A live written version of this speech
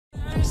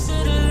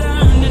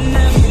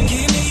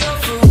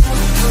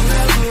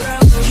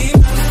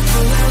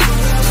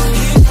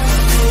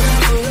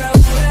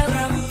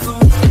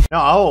No,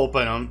 I'll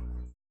open them.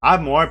 I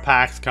have more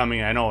packs coming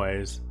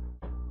anyways.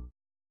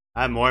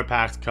 I have more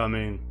packs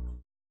coming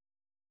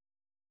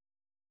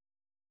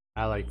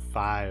at like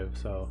 5,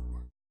 so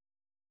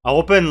I'll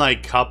open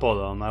like a couple of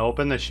them. I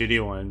open the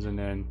shitty ones and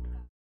then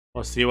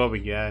we'll see what we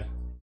get.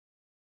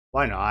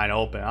 Why not?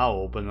 I'll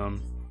open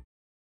them.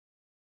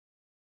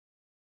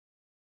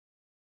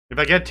 If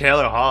I get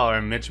Taylor Hall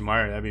or Mitch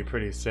Martin, that'd be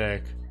pretty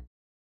sick.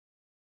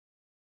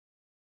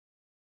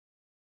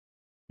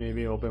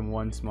 Maybe open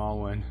one small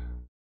one.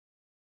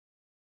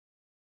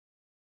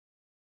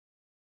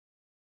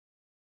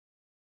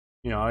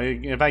 You know,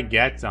 if I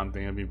get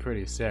something, it'd be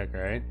pretty sick,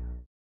 right?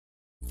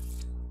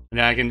 And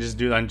then I can just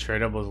do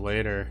untradables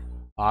later,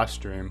 off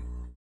stream.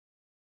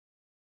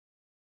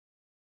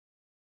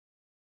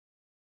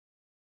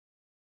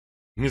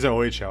 He's an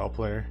OHL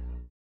player.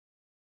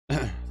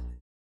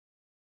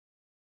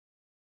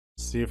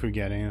 See if we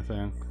get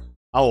anything.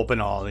 I'll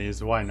open all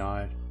these, why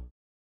not?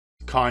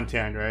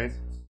 Content, right?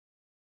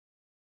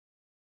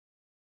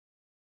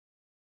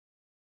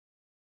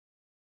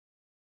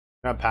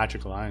 Got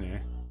Patrick Line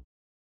here.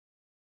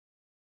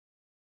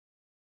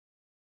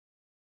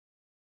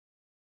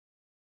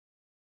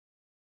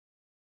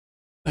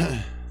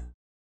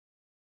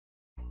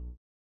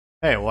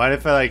 Hey, what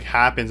if it like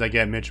happens I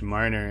get Mitch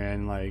Marner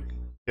and like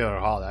Taylor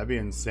Hall? That'd be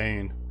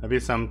insane. That'd be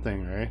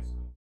something, right?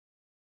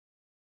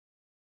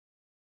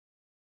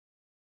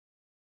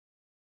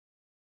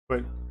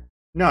 But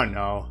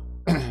no.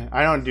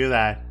 I don't do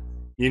that.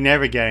 You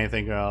never get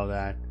anything out of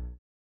that.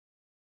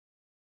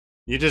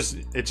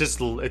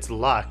 It's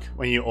luck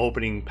when you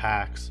opening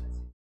packs.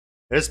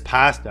 There's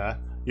Pasta.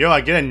 Yo,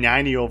 I get a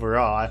 90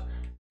 overall.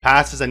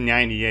 Pasta's a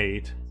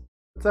 98.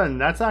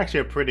 That's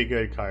actually a pretty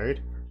good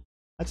card.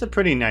 That's a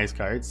pretty nice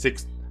card.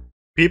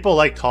 People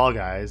like tall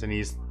guys, and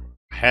he's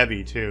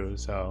heavy too,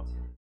 so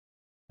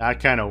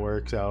that kind of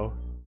works out.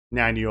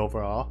 90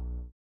 overall.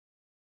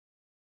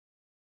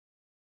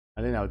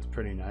 I think that was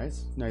pretty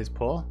nice. Nice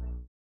pull.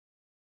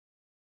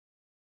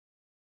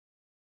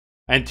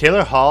 And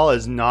Taylor Hall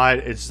is not,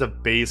 it's just a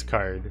base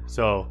card.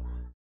 So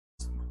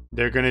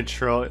they're gonna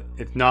throw,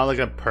 it's not like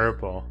a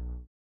purple.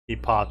 He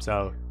pops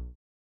out.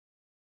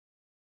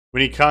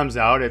 When he comes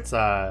out, it's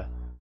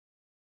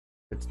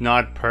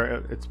not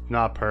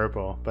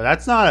purple. But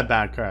that's not a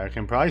bad card. I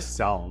can probably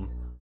sell him.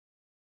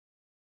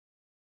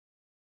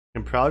 I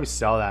can probably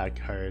sell that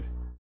card.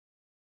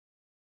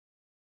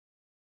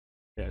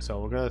 Yeah,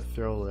 so we're gonna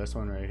throw this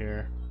one right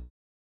here.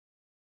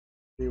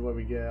 See what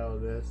we get out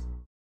of this.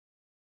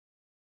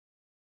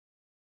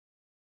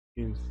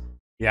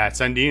 Yeah,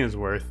 Sundin is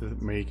worth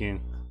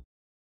making.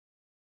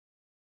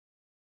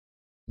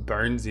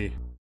 Burnsy.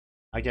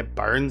 I get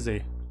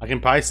Burnsy. I can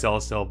probably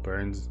sell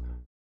Burns.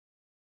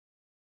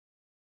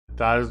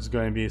 Thought it was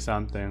going to be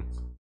something.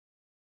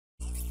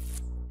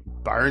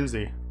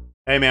 Burnsy.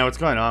 Hey man, what's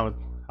going on?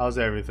 How's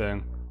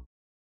everything?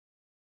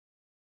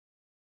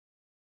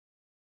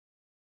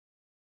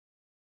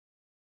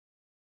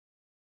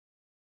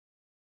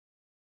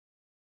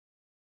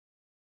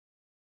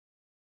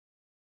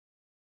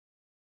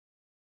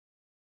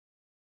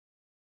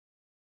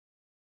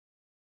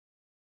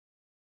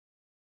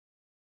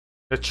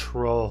 The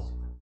troll.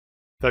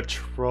 The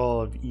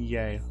troll of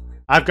EA.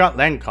 I've got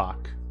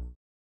Lencock.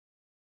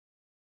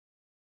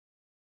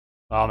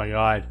 Oh my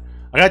god.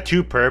 I got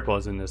 2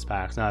 purples in this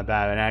pack. It's not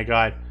bad. And I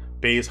got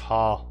base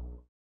Hall.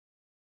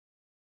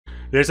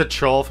 There's a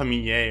troll from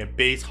EA. A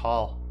base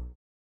Hall.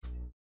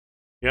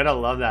 You gotta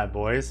love that,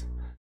 boys.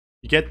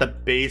 You get the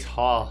base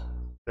Hall.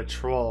 The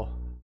troll.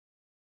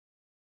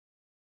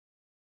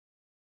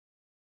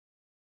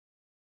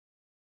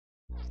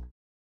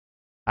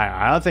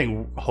 I don't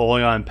think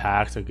holding on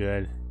packs are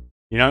good.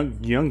 You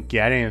don't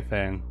get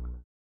anything.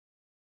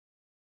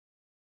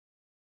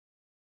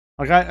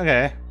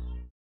 Okay.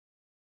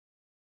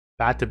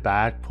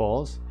 Back-to-back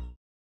pulls.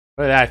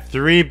 Look at that,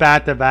 3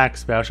 back-to-back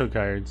special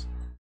cards.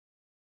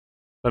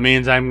 That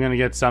means I'm gonna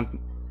get something.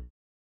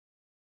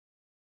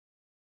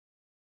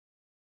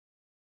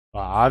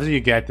 Well, obviously you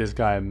get this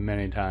guy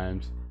many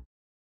times.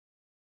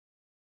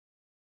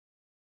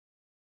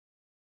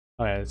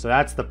 Okay, so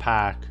that's the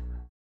pack.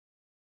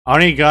 I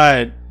only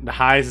got the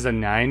highest is a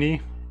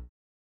 90.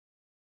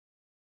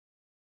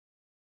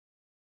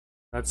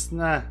 That's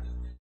not.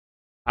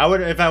 I would,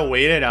 if I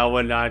waited, I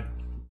would not.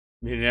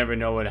 You never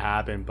know what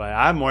happened, but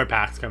I have more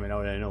packs coming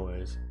out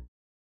anyways.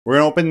 We're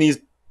gonna open these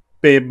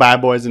big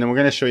bad boys, and then we're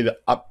gonna show you the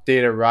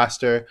updated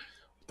roster,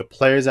 the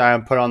players I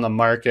have put on the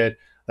market.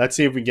 Let's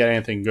see if we get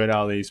anything good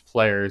out of these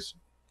players.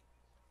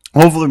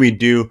 Hopefully we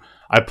do.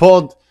 I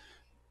pulled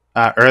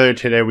earlier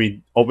today.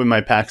 We opened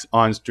my packs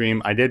on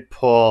stream. I did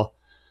pull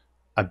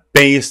a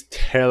base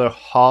Taylor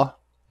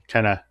Hall.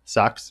 Kind of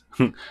sucks.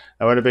 That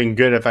would have been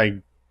good if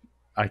I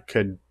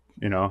could,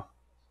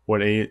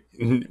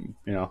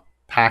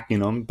 packing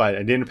them, but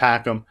I didn't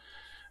pack them.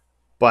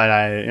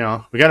 But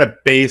we got a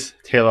base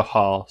Taylor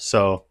Hall,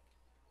 so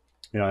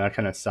that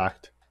kind of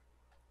sucked.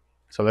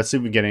 So let's see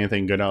if we get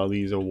anything good out of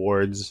these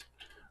awards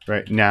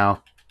right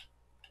now.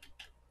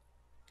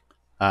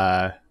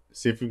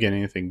 See if we get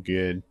anything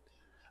good.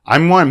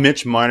 I'm more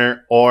Mitch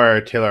Marner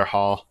or Taylor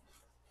Hall,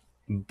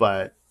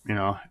 but you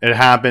know it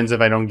happens.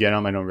 If I don't get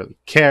them, I don't really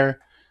care.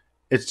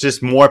 It's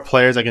just more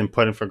players I can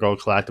put in for gold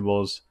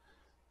collectibles.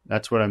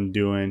 That's what I'm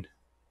doing.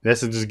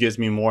 This just gives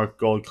me more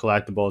gold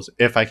collectibles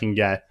if I can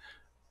get,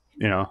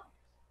 you know,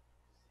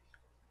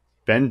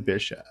 Ben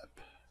Bishop.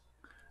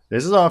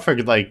 This is all for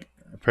like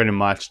pretty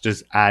much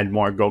just add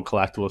more gold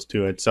collectibles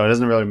to it. So it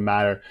doesn't really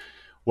matter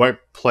what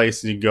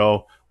place you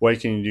go, what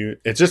can you do.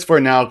 It's just for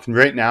now.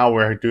 Right now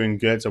we're doing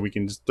good, so we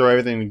can just throw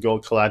everything in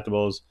gold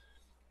collectibles.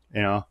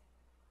 You know.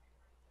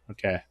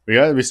 Okay.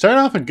 We started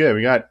off with good.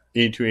 We got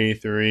 82,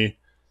 83,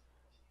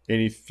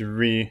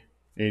 83,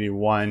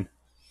 81.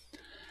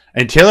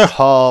 And Taylor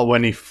Hall,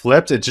 when he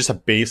flips, it's just a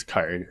base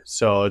card.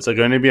 So it's like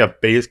going to be a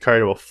base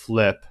card will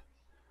flip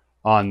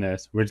on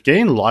this. We're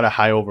getting a lot of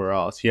high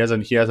overalls. He has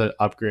an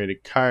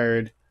upgraded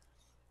card.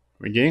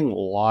 We're getting a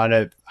lot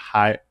of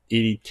high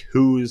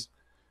 82s,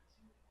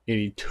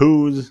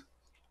 82s,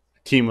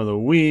 team of the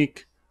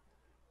week,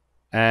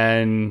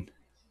 and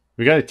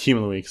we got a team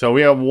of the week. So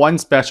we have one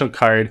special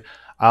card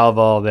out of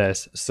all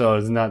this. So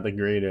it's not the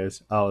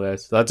greatest out of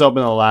this. So let's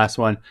open the last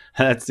one.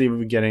 Let's see if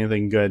we get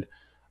anything good.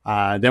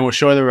 Then we'll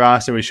show you the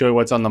roster. We show you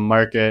what's on the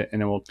market,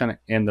 and then we'll kind of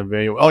end the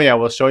video. Oh yeah,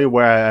 we'll show you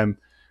where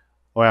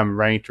I'm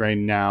ranked right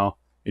now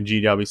in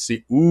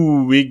GWC.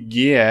 Ooh, we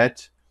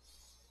get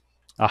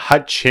a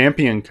Hut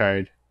Champion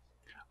card.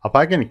 I'm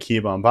probably gonna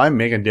keep them. Probably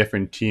make a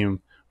different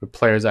team with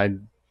players I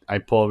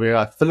pull. We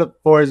got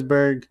Philip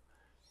Forsberg.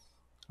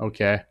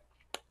 Okay.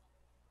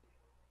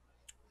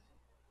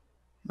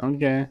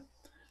 Okay.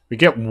 We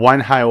get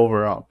one high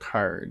overall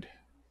card,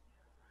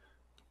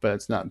 but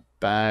it's not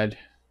bad.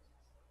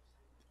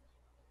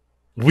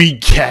 We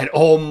get,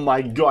 oh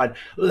my god,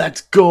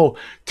 let's go.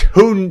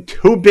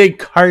 Two big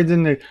cards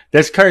in there.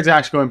 This card's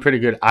actually going pretty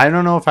good. I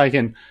don't know if I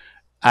can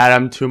add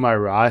them to my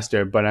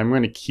roster, but I'm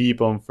going to keep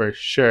them for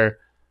sure.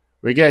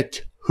 We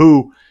get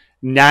two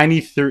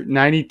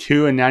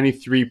 92 and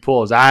 93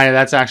 pulls.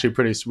 That's actually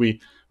pretty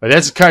sweet. But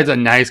this card's a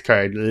nice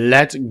card.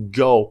 Let's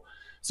go.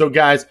 So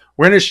guys,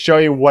 we're going to show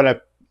you what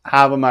I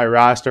have on my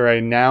roster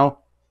right now.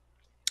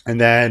 And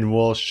then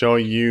we'll show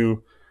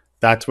you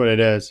that's what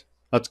it is.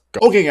 Let's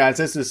go. Okay, guys,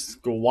 this is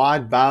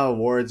Squad Battle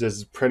Awards. This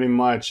is pretty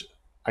much,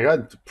 I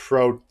got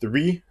Pro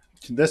 3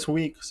 this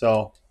week,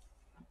 so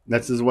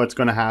this is what's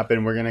going to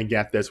happen. We're going to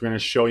get this. We're going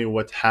to show you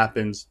what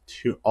happens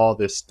to all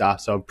this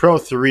stuff. So Pro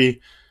 3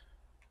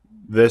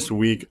 this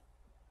week.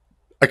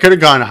 I could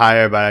have gone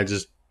higher, but I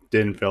just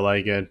didn't feel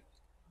like it.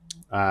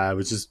 It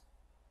was just,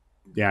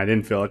 yeah, I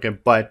didn't feel like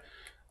it. But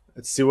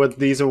let's see what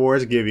these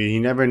awards give you.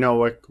 You never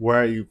know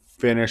where you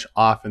finish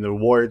off in the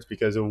awards,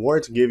 because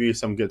awards give you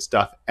some good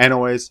stuff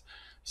anyways.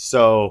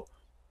 So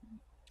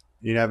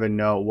you never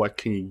know what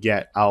can you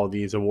get out of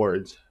these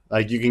awards.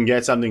 Like you can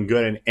get something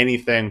good in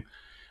anything.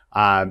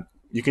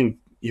 You can,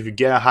 if you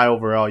get a high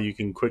overall, you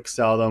can quick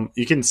sell them.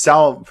 You can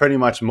sell pretty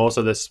much most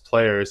of this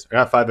players. I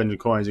got 500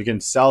 coins. You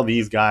can sell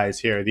these guys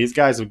here. These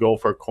guys will go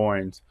for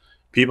coins.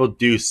 People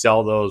do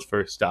sell those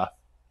for stuff.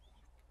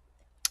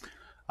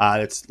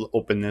 Let's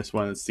open this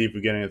one and see if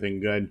we get anything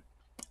good.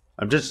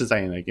 I'm just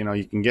saying, like, you know,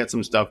 you can get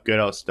some stuff, good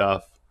out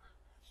stuff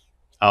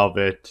out of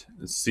it.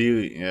 Let's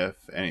see if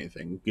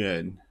anything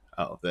good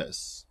out of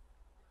this.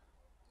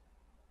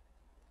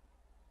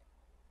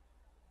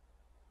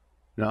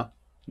 No.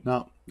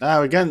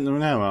 Again,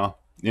 no. Well,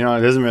 you know,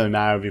 it doesn't really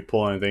matter if you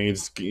pull anything.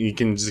 You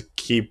can just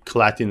keep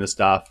collecting the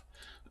stuff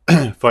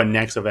for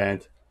next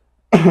event.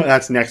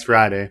 That's next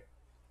Friday.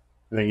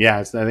 I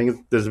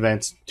think this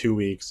event's 2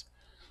 weeks.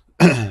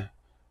 Okay,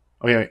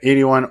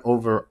 81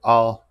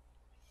 overall.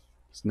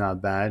 It's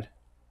not bad.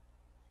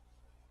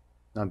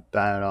 Not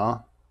bad at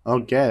all.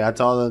 Okay,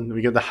 that's all.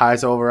 We get the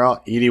highest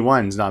overall.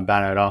 81 is not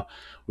bad at all.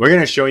 We're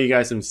going to show you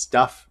guys some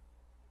stuff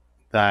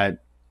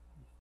that